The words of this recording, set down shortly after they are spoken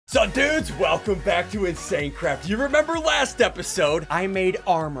So dudes, welcome back to Insane Craft. You remember last episode? I made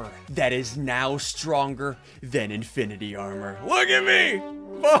armor that is now stronger than infinity armor. Look at me!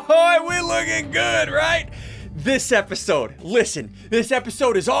 Boy, we looking good, right? This episode, listen, this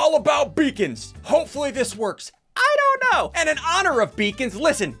episode is all about beacons. Hopefully this works. I don't know. And in honor of beacons,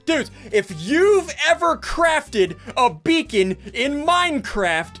 listen, dudes, if you've ever crafted a beacon in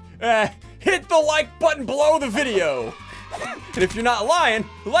Minecraft, hit the like button below the video. And if you're not lying,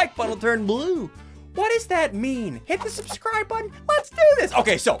 the like button will turn blue. What does that mean? Hit the subscribe button. Let's do this.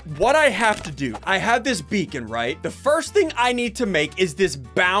 Okay, so what I have to do, I have this beacon, right? The first thing I need to make is this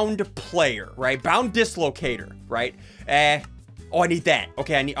bound player, right? Bound dislocator, right? Oh, I need that.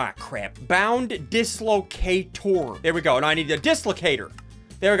 Okay, I need, crap. Bound dislocator. There we go. And I need a dislocator.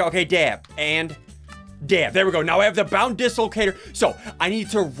 There we go. Okay, dab. And dab. There we go. Now I have the bound dislocator. So I need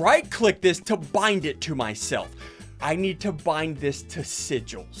to right click this to bind it to myself. I need to bind this to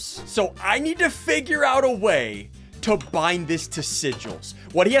sigils. So I need to figure out a way to bind this to sigils.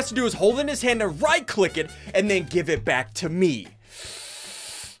 What he has to do is hold in his hand and right click it and then give it back to me.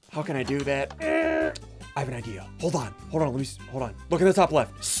 How can I do that? I have an idea. Hold on. Hold on. Hold on. Look in the top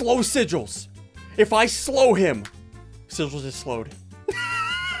left. Slow sigils. If I slow him, sigils is slowed.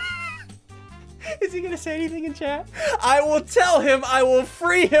 Is he gonna say anything in chat? I will tell him I will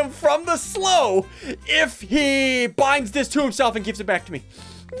free him from the slow if he binds this to himself and gives it back to me.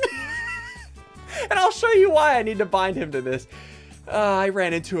 And I'll show you why I need to bind him to this. I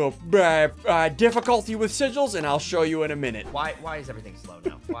ran into a difficulty with sigils, and I'll show you in a minute. Why is everything slow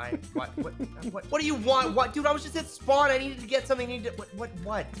now? What do you want? What, dude? I was just at spawn. I needed to get something. What?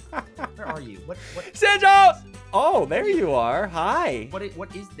 Where are you? What? Sigils! Oh, there you are. Hi. What is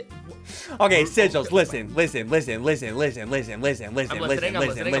that? Okay, sigils. Listen. I'm listening.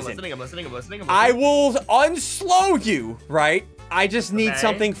 I will unslow you, right? I just need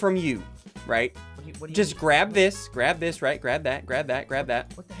something from you, right? Just grab this, right? Grab that.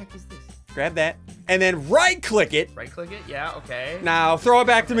 What the heck is this? Grab that. And then right click it. Right click it? Yeah, okay. Now throw it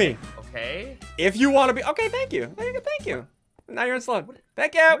back to me. Okay. If you want to be, okay, thank you. Thank you. Now you're unslowed.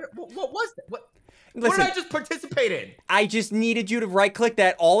 Thank you. What was that? What Listen, did I just participate in? I just needed you to right click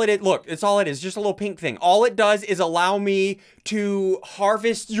that. All it is, look, it's all it is, just a little pink thing. All it does is allow me to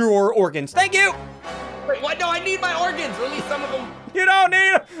harvest your organs. Thank you. Wait, what? No, I need my organs. Or at least some of them. You don't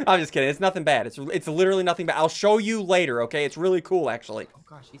need them. I'm just kidding. It's nothing bad. It's literally nothing bad. I'll show you later, okay? It's really cool, actually. Oh,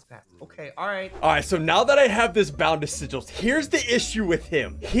 gosh, he's fast. Okay, all right. All right, so now that I have this bound to sigils, here's the issue with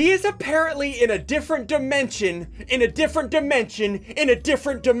him. He is apparently in a different dimension,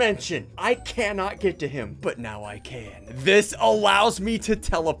 I cannot get to him, but now I can. This allows me to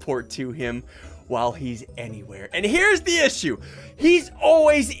teleport to him while he's anywhere. And here's the issue. He's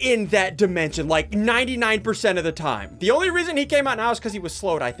always in that dimension, like 99% of the time. The only reason he came out now is because he was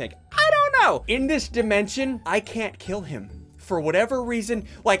slowed, I think. I don't know. In this dimension, I can't kill him. For whatever reason,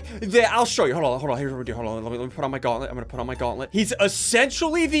 like, I'll show you. Hold on. Here's what we do. Hold on. Let me put on my gauntlet. I'm going to put on my gauntlet. He's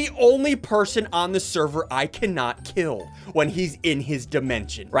essentially the only person on the server I cannot kill when he's in his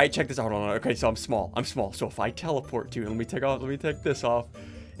dimension. Right? Check this out. Hold on. Okay, so I'm small. So if I teleport to him, let me take this off.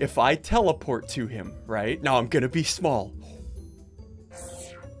 If I teleport to him, right? Now I'm going to be small.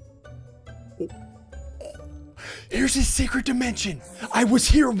 Here's his secret dimension. I was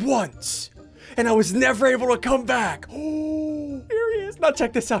here once, and I was never able to come back. Oh, here he is. Now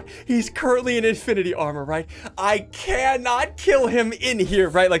check this out. He's currently in infinity armor, right? I cannot kill him in here,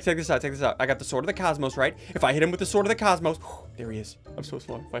 right? Like, check this out. I got the sword of the cosmos, right? If I hit him with the sword of the cosmos, there he is. I'm so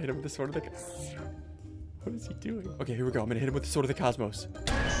small. If I hit him with the sword of the cosmos. What is he doing? Okay, here we go. I'm gonna hit him with the sword of the cosmos.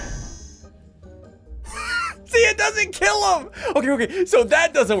 See, it doesn't kill him. Okay. So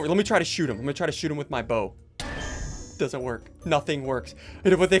that doesn't work. Let me try to shoot him. I'm gonna try to shoot him with my bow. Doesn't work. Nothing works.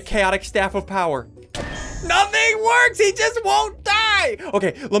 Hit him with the chaotic staff of power. Nothing works. He just won't die.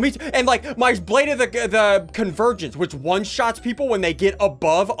 Okay, let me, and like my blade of the convergence, which one-shots people when they get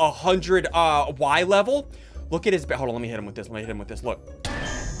above 100 Y level. Look at his, hold on, let me hit him with this.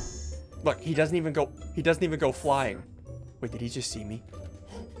 Look, he doesn't even go flying. Wait, did he just see me?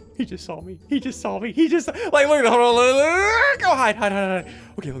 He just saw me. He just, like, look, hold on, go hide.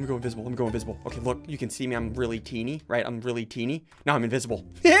 Okay, let me go invisible. Okay, look, you can see me. I'm really teeny, right? Now I'm invisible.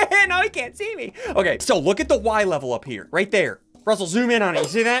 No, he can't see me. Okay, so look at the Y level up here, right there. Russell, zoom in on it. You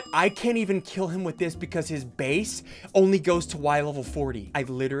see that? I can't even kill him with this because his base only goes to Y level 40. I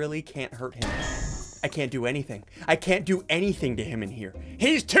literally can't hurt him. I can't do anything. I can't do anything to him in here.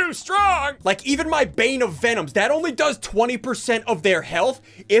 He's too strong! Like, even my Bane of Venoms, that only does 20% of their health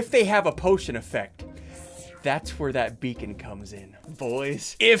if they have a potion effect. That's where that beacon comes in.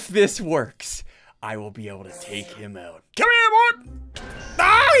 Boys, if this works, I will be able to take him out. Come here, boy!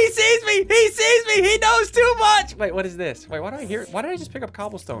 Oh, he sees me! He sees me! He knows too much! Wait, what is this? Wait, why do I hear it? Why did I just pick up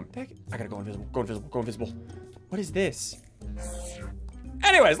cobblestone? I gotta go invisible, go invisible, go invisible. What is this?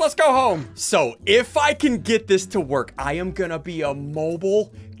 Anyways, let's go home. So, if I can get this to work, I am gonna be a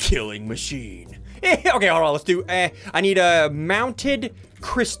mobile killing machine. Okay, hold on, let's do, I need a mounted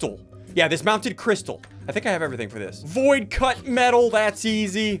crystal. Yeah, this mounted crystal. I think I have everything for this. Void cut metal, that's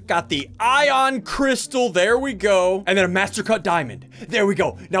easy. Got the ion crystal, there we go. And then a master cut diamond. There we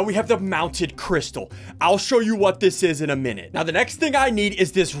go. Now we have the mounted crystal. I'll show you what this is in a minute. Now the next thing I need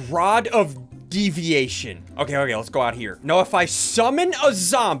is this rod of deviation. Okay, let's go out here. Now if I summon a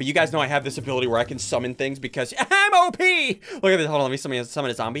zombie, you guys know I have this ability where I can summon things because I'm OP. Look at this, hold on, let me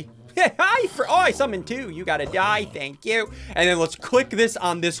summon a zombie. Yeah, I summoned two. You gotta die, thank you. And then let's click this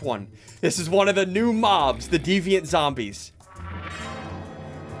on this one. This is one of the new mobs, the deviant zombies.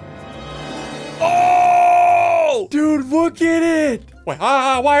 Oh! Dude, look at it! Wait,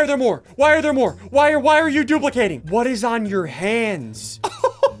 why are there more? Why are there more? Why are you duplicating? What is on your hands?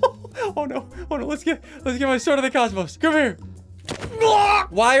 Oh no, let's get my sword of the cosmos. Come here.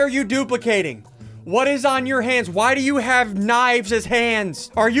 Why are you duplicating? What is on your hands? Why do you have knives as hands?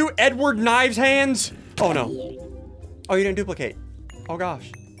 Are you Edward Knives hands? Oh no. Oh, you didn't duplicate. Oh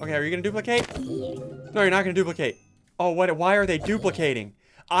gosh. Okay, are you gonna duplicate? No, you're not gonna duplicate. Oh, what? Why are they duplicating?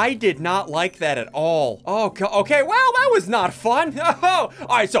 I did not like that at all. Oh, okay, well, that was not fun. Oh,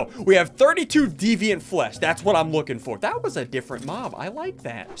 all right, so we have 32 deviant flesh. That's what I'm looking for. That was a different mob. I like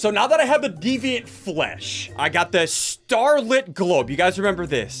that. So now that I have the deviant flesh, I got the starlit globe. You guys remember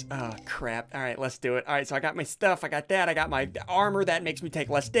this? Oh, crap. All right, let's do it. All right, so I got my stuff. I got that. I got my armor. That makes me take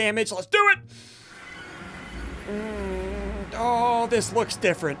less damage. Let's do it. Oh, this looks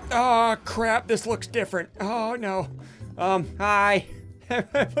different. Oh, crap. This looks different. Oh, no. Hi.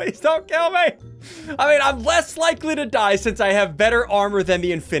 Please don't kill me. I mean, I'm less likely to die since I have better armor than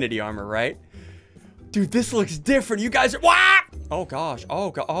the infinity armor, right? Dude, this looks different. You guys are... Wah! Oh, gosh. Oh,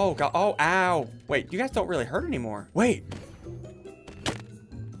 God. Oh, God. Oh, ow. Wait, you guys don't really hurt anymore. Wait.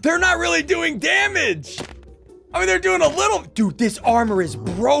 They're not really doing damage. I mean, they're doing a little... Dude, this armor is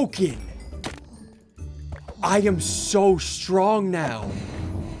broken. I am so strong now.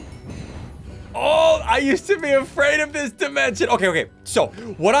 Oh, I used to be afraid of this dimension. Okay. So,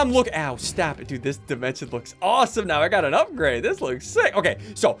 what I'm looking... Ow, stop it, dude. This dimension looks awesome now. I got an upgrade. This looks sick. Okay,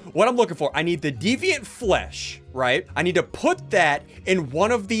 so, what I'm looking for, I need the deviant flesh, right? I need to put that in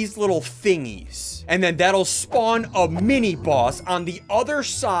one of these little thingies. And then that'll spawn a mini boss on the other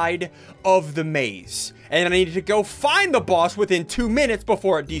side of the maze. And I need to go find the boss within 2 minutes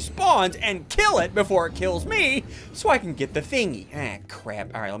before it despawns and kill it before it kills me so I can get the thingy. Ah,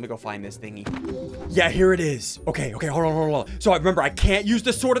 crap. All right, let me go find this thingy. Yeah, here it is. Okay, hold on. So I remember I can't use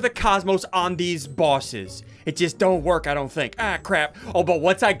the Sword of the Cosmos on these bosses. It just don't work, I don't think. Ah, crap. Oh, but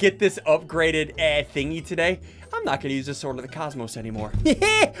once I get this upgraded thingy today, I'm not gonna use the Sword of the Cosmos anymore.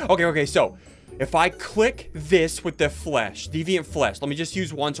 Okay, so if I click this with the flesh, deviant flesh, let me just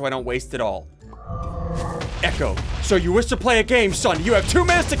use one so I don't waste it all. Echo. So you wish to play a game, son. You have 2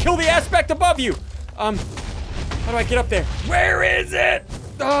 minutes to kill the aspect above you. How do I get up there? Where is it?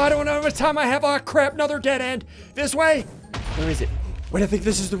 Oh, I don't know how much time I have. Oh, crap. Another dead end. This way. Where is it? Wait, I think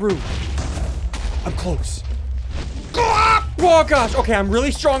this is the room. I'm close. Oh, gosh. Okay, I'm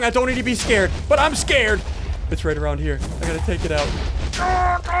really strong. I don't need to be scared, but I'm scared. It's right around here. I gotta take it out.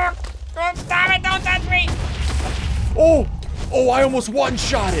 Oh, stop it. Don't touch me. Oh, I almost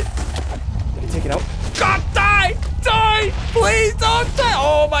one-shot it. Did I take it out? God, die! Please don't die!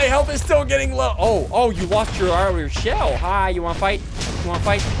 Oh, my health is still getting low. Oh, you lost your shell. Hi, you wanna fight?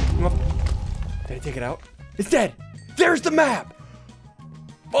 Did I take it out? It's dead. There's the map.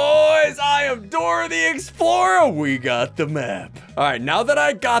 Boys, I am Dora the Explorer. We got the map. All right, now that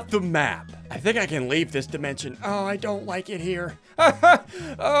I got the map, I think I can leave this dimension. Oh, I don't like it here.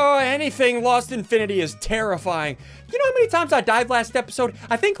 Oh, anything Lost Infinity is terrifying. You know how many times I died last episode?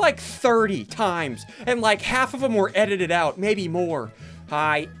 I think like 30 times. And like half of them were edited out, maybe more.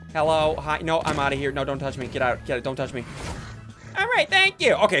 Hi, hello, hi. No, I'm out of here. No, don't touch me. Get out, don't touch me. All right, thank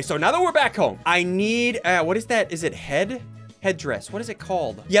you. Okay, so now that we're back home, I need, what is that? Is it headdress? What is it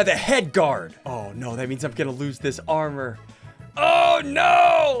called? Yeah, the head guard. Oh no, that means I'm gonna lose this armor. Oh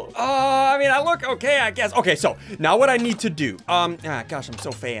no! I mean, I look okay, I guess. Okay, so now what I need to do, gosh, I'm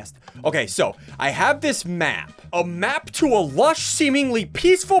so fast. Okay, so I have this map, a map to a lush, seemingly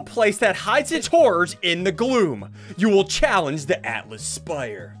peaceful place that hides its horrors in the gloom. You will challenge the Atlas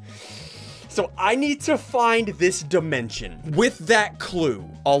Spire. So I need to find this dimension with that clue.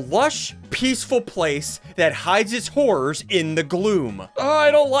 A lush, peaceful place that hides its horrors in the gloom.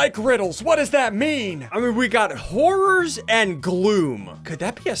 I don't like riddles. What does that mean? I mean, we got horrors and gloom. Could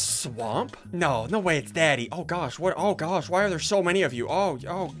that be a swamp? No way it's daddy. Oh gosh, what? Oh gosh, why are there so many of you? Oh,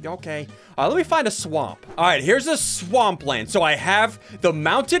 okay. Let me find a swamp. All right, here's a swampland. So I have the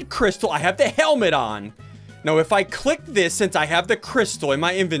mounted crystal. I have the helmet on. Now, if I click this, since I have the crystal in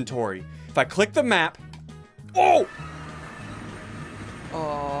my inventory, if I click the map, oh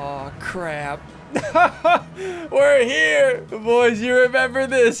crap. We're here. Boys, you remember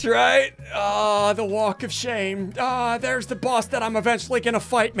this, right? The walk of shame. There's the boss that I'm eventually gonna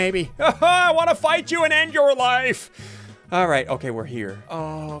fight, maybe. I want to fight you and end your life. All right, okay, we're here.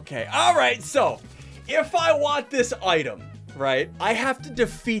 Okay, all right, so if I want this item, right, I have to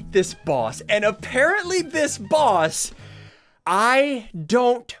defeat this boss, and apparently this boss, I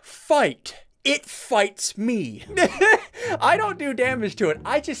don't fight. It fights me. I don't do damage to it.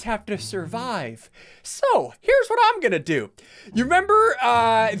 I just have to survive. So, here's what I'm gonna do. You remember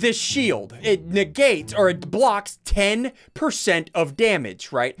this shield? It negates, or it blocks 10% of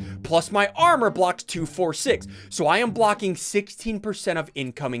damage, right? Plus my armor blocks 246. So I am blocking 16% of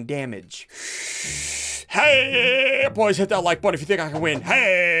incoming damage. Hey, boys, hit that like button if you think I can win.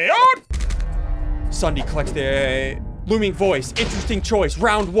 Hey, oh! Sunday collects the looming voice. Interesting choice.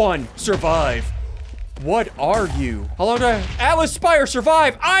 Round 1, survive. What are you? Hello to Alice Spire,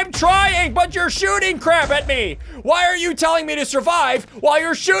 survive. I'm trying, but you're shooting crap at me. Why are you telling me to survive while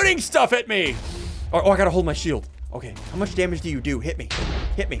you're shooting stuff at me? Oh, I gotta hold my shield. Okay, how much damage do you do? Hit me.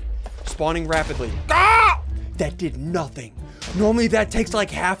 Hit me. Spawning rapidly. Ah! That did nothing. Normally that takes like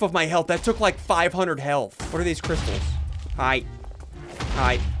half of my health. That took like 500 health. What are these crystals? Hi.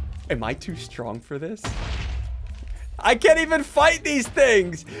 Am I too strong for this? I can't even fight these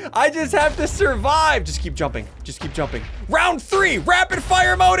things. I just have to survive. Just keep jumping. Just keep jumping. Round 3, rapid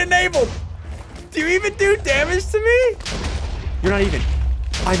fire mode enabled. Do you even do damage to me? You're not even.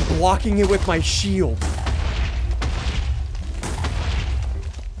 I'm blocking it with my shield.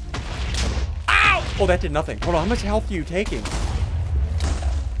 Ow! Oh, that did nothing. Hold on, how much health are you taking?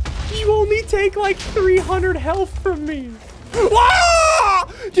 You only take like 300 health from me. Ah!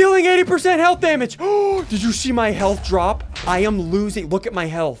 Dealing 80% health damage. Oh, did you see my health drop? I am losing. Look at my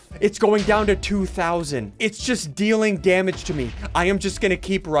health. It's going down to 2,000. It's just dealing damage to me. I am just gonna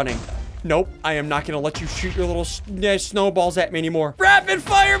keep running. Nope, I am not gonna let you shoot your little snowballs at me anymore. Rapid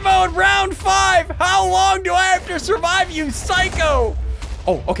fire mode, round 5. How long do I have to survive, you psycho?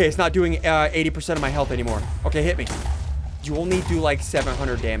 Oh, okay, it's not doing 80% of my health anymore. Okay, hit me. You only do like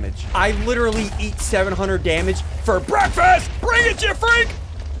 700 damage. I literally eat 700 damage for breakfast. Bring it, you freak.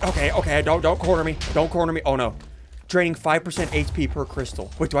 Okay, don't corner me. Don't corner me. Oh no. Draining 5% HP per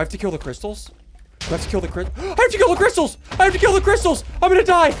crystal. Wait, do I have to kill the crystals? Do I have to kill the crystals? I have to kill the crystals. I have to kill the crystals. I'm gonna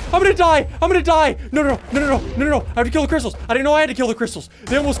die. I'm gonna die. I'm gonna die. No. I have to kill the crystals. I didn't know I had to kill the crystals.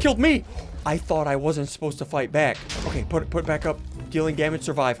 They almost killed me. I thought I wasn't supposed to fight back. Okay, put it back up. Dealing damage,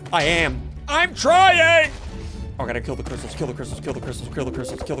 survive. I am. I'm trying. Oh, I gotta kill the crystals, kill the crystals, kill the crystals, kill the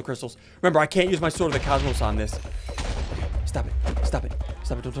crystals, kill the crystals. Remember, I can't use my Sword of the Cosmos on this. Okay, stop it,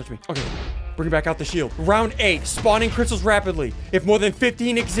 don't touch me. Okay, bring back out the shield. Round 8, spawning crystals rapidly. If more than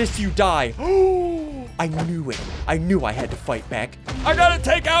 15 exist, you die. Oh, I knew it. I knew I had to fight back. I gotta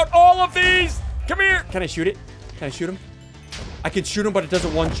take out all of these. Come here. Can I shoot it? Can I shoot him? I can shoot him, but it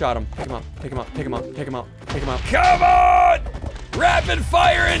doesn't one-shot him. Take him out, take him out, take him out, take him out, take him out. Come on! Rapid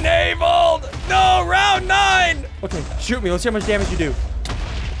fire enabled! No, round 9! Okay, shoot me. Let's see how much damage you do.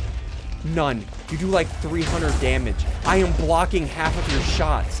 None. You do like 300 damage. I am blocking half of your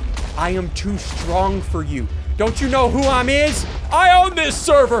shots. I am too strong for you. Don't you know who I'm is? I own this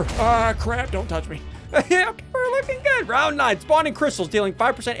server! Crap, don't touch me. Okay, we're looking good. Round 9, spawning crystals, dealing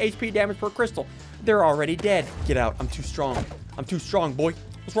 5% HP damage per crystal. They're already dead. Get out. I'm too strong. I'm too strong, boy.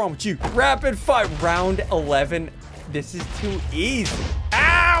 What's wrong with you? Rapid fire. Round 11. This is too easy.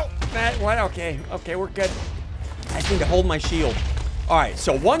 Ow! What? Okay, we're good. I just need to hold my shield. All right,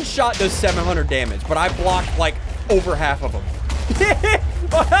 so one shot does 700 damage, but I blocked like over half of them.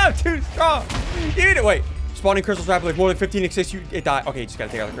 Well, I'm too strong. Wait, spawning crystals rapidly. If more than 15 exists, it die. Okay, you just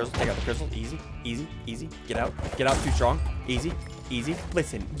gotta take out the crystals. Take out the crystals. Easy. Get out. Too strong. Easy.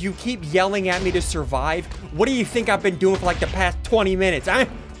 Listen, you keep yelling at me to survive. What do you think I've been doing for like the past 20 minutes?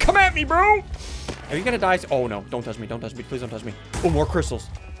 Come at me, bro. Are you gonna die? Oh no, don't touch me. Please don't touch me. Oh, more crystals.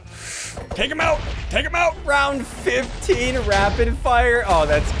 Take him out. Round 15, rapid fire. Oh,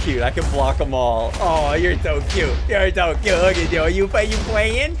 that's cute. I can block them all. Oh, you're so cute. Look at you. Are you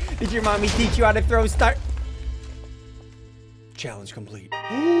playing? Did your mommy teach you how to throw star? Challenge complete.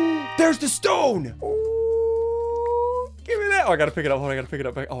 There's the stone. Ooh, give me that. Oh, I gotta pick it up. Hold on, I gotta pick it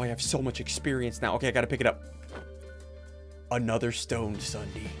up. Oh, I have so much experience now. Okay, I gotta pick it up. Another stone,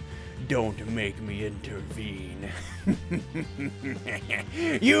 Sunday. Don't make me intervene.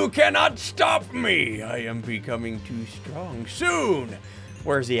 You cannot stop me. I am becoming too strong soon.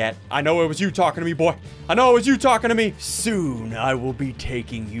 Where's he at? I know it was you talking to me, boy. I know it was you talking to me. Soon, I will be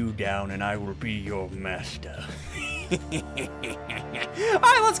taking you down and I will be your master. All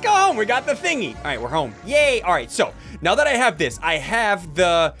right, let's go home. We got the thingy. All right, we're home. Yay. All right, so now that I have this, I have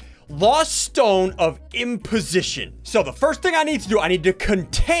the Lost Stone of Imposition. So the first thing I need to do, I need to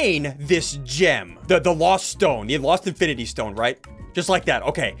contain this gem. The Lost Stone, the Lost Infinity Stone, right? Just like that.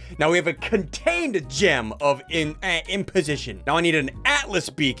 Okay, now we have a contained gem of imposition. Now I need an Atlas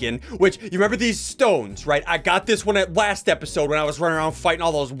beacon, which, you remember these stones, right? I got this one at last episode when I was running around fighting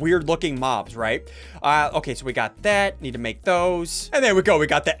all those weird looking mobs, right? Okay, so we got that. Need to make those. And there we go. We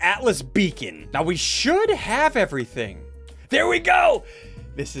got the Atlas beacon. Now we should have everything. There we go.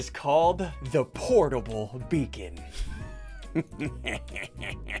 This is called the portable beacon.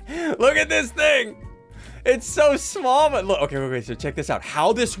 Look at this thing. It's so small, but look, okay, so check this out.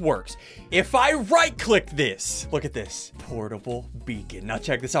 How this works. If I right-click this, look at this, portable beacon. Now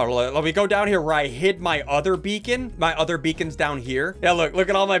check this out. Let me go down here where I hid my other beacon. My other beacon's down here. Yeah, look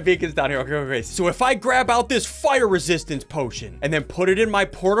at all my beacons down here. Okay. So if I grab out this fire resistance potion and then put it in my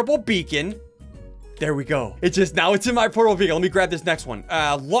portable beacon, there we go. Now it's in my portable beacon. Let me grab this next one.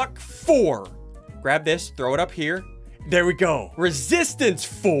 Luck 4. Grab this, throw it up here. There we go. Resistance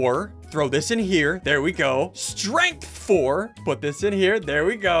 4. Throw this in here. There we go. Strength 4. Put this in here. There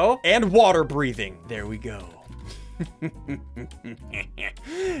we go. And water breathing. There we go.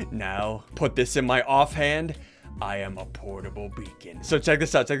 Now, put this in my offhand. I am a portable beacon. So check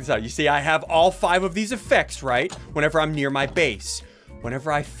this out. You see, I have all 5 of these effects, right? Whenever I'm near my base.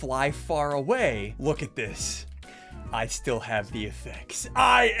 Whenever I fly far away, look at this. I still have the effects.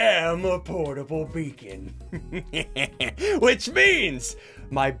 I am a portable beacon. Which means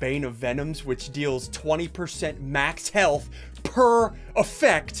my Bane of Venoms, which deals 20% max health per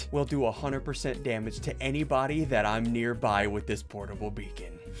effect, will do 100% damage to anybody that I'm nearby with this portable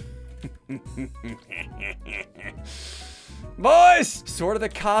beacon. Boys, Sword of the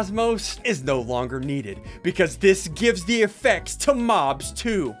Cosmos is no longer needed because this gives the effects to mobs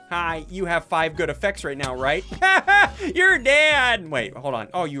too. Hi, you have 5 good effects right now, right? You're dead. Wait, hold on.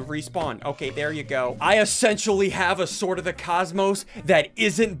 Oh, you respawn. Okay, there you go. I essentially have a Sword of the Cosmos that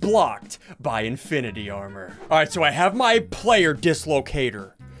isn't blocked by Infinity Armor. All right, so I have my player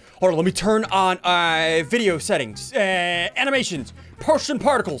dislocator. Hold on, let me turn on video settings, animations, potion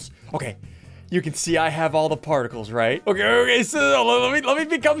particles. Okay. You can see I have all the particles, right? Okay, so let me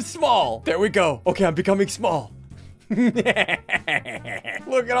become small. There we go. Okay, I'm becoming small. Look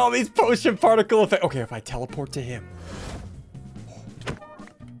at all these potion particle effects. Okay, if I teleport to him.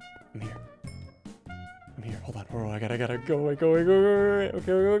 I'm here. Hold on. I gotta go. Okay, go.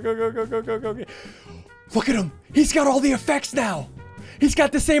 Look at him. He's got all the effects now. He's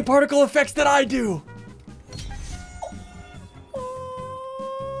got the same particle effects that I do.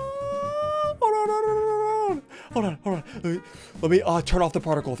 Hold on. Let me turn off the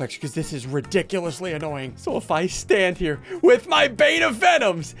particle effects because this is ridiculously annoying. So if I stand here with my Bane of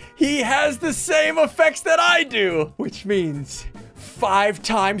Venoms, he has the same effects that I do, which means 5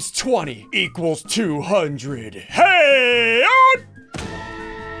 times 20 equals 200. Hey!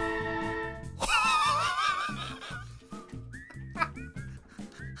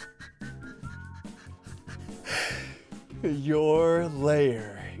 Your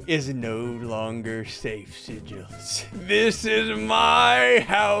lair is no longer safe, Sigils. This is my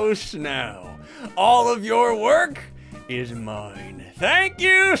house now. All of your work is mine. Thank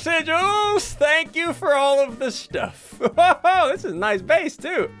you, Sigils. Thank you for all of the stuff. Oh, this is a nice base,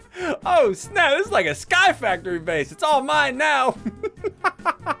 too. Oh, snap. This is like a Sky Factory base. It's all mine now.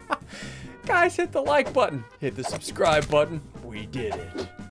 Guys, hit the like button. Hit the subscribe button. We did it.